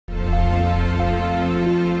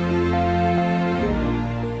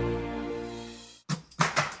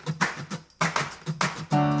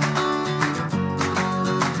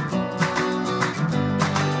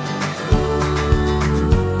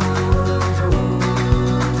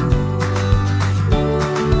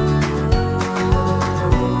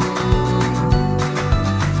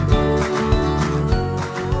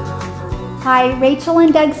Hi, Rachel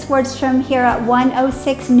and Doug Swardstrom here at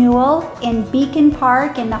 106 Newall in Beacon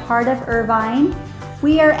Park in the heart of Irvine.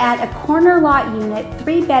 We are at a corner lot unit,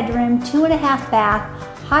 3-bedroom, 2.5 bath,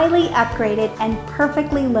 highly upgraded and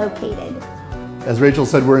perfectly located. As Rachel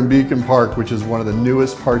said, we're in Beacon Park, which is one of the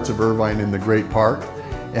newest parts of Irvine in the Great Park.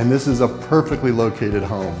 And this is a perfectly located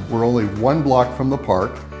home. We're only 1 block from the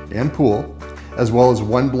park and pool, as well as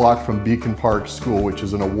 1 block from Beacon Park School, which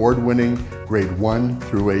is an award-winning grade 1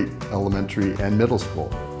 through 8 elementary and middle school.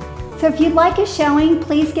 So if you'd like a showing,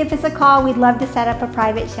 please give us a call. We'd love to set up a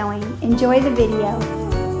private showing. Enjoy the video.